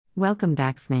Welcome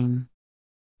back, Fame.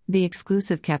 The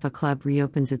exclusive Keffa Club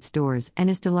reopens its doors and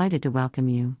is delighted to welcome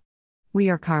you. We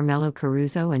are Carmelo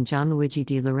Caruso and Gianluigi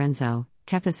Di Lorenzo,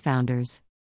 Keffa's founders.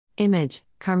 Image: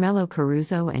 Carmelo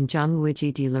Caruso and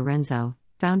Gianluigi Di Lorenzo,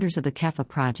 founders of the Keffa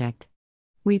project.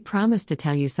 We promise to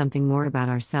tell you something more about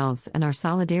ourselves and our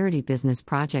Solidarity Business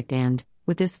project, and,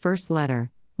 with this first letter,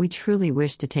 we truly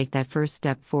wish to take that first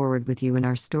step forward with you in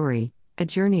our story, a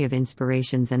journey of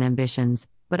inspirations and ambitions,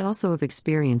 but also of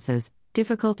experiences,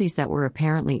 difficulties that were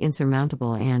apparently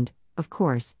insurmountable and, of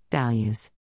course, values.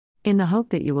 In the hope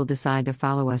that you will decide to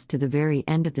follow us to the very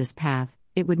end of this path,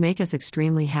 it would make us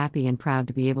extremely happy and proud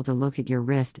to be able to look at your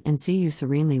wrist and see you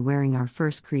serenely wearing our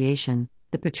first creation,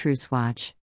 the Petrus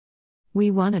watch. We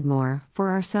wanted more, for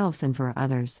ourselves and for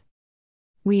others.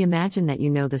 We imagine that you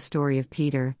know the story of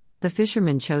Peter, the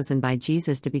fisherman chosen by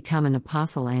Jesus to become an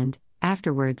apostle and,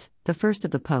 afterwards, the first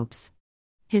of the popes.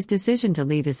 His decision to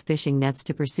leave his fishing nets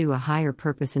to pursue a higher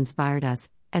purpose inspired us.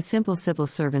 As simple civil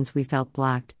servants, we felt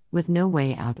blocked, with no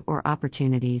way out or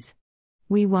opportunities.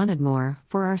 We wanted more,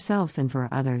 for ourselves and for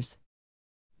others.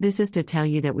 This is to tell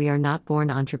you that we are not born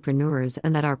entrepreneurs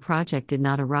and that our project did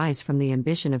not arise from the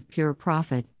ambition of pure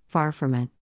profit, far from it.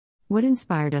 What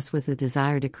inspired us was the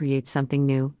desire to create something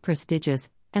new, prestigious,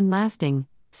 and lasting,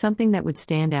 something that would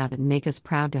stand out and make us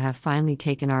proud to have finally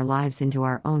taken our lives into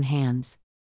our own hands.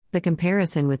 The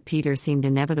comparison with Peter seemed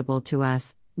inevitable to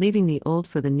us, leaving the old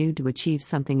for the new to achieve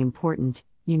something important,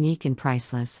 unique and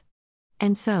priceless.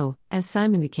 And so, as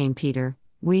Simon became Peter,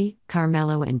 we,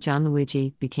 Carmelo and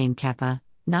Gianluigi, became Keffa,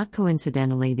 not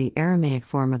coincidentally the Aramaic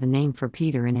form of the name for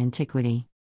Peter in antiquity.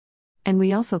 And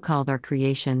we also called our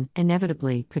creation,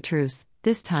 inevitably, Petrus,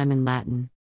 this time in Latin.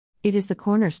 It is the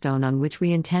cornerstone on which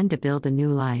we intend to build a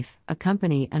new life, a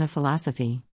company and a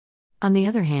philosophy. On the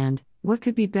other hand, what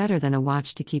could be better than a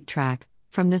watch to keep track,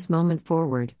 from this moment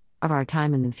forward, of our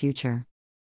time in the future?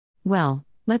 Well,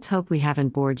 let's hope we haven't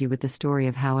bored you with the story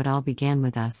of how it all began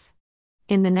with us.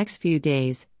 In the next few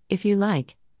days, if you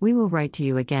like, we will write to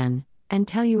you again, and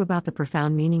tell you about the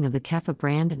profound meaning of the Keffa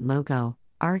brand and logo,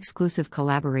 our exclusive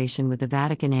collaboration with the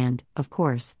Vatican and, of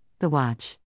course, the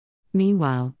watch.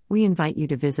 Meanwhile, we invite you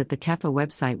to visit the Keffa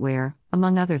website where,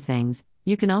 among other things,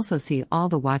 you can also see all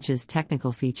the watch's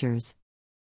technical features.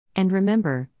 And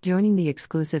remember, joining the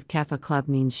exclusive Keffa Club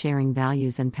means sharing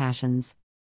values and passions.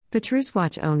 Petrus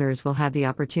watch owners will have the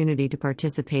opportunity to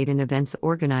participate in events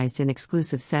organized in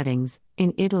exclusive settings,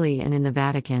 in Italy and in the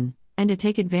Vatican, and to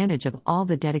take advantage of all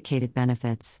the dedicated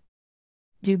benefits.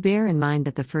 Do bear in mind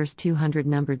that the first 200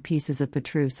 numbered pieces of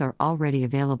Petrus are already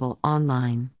available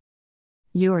online.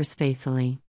 Yours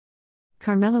faithfully,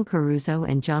 Carmelo Caruso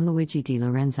and Gianluigi Di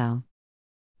Lorenzo.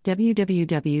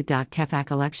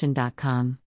 www.keffacollection.com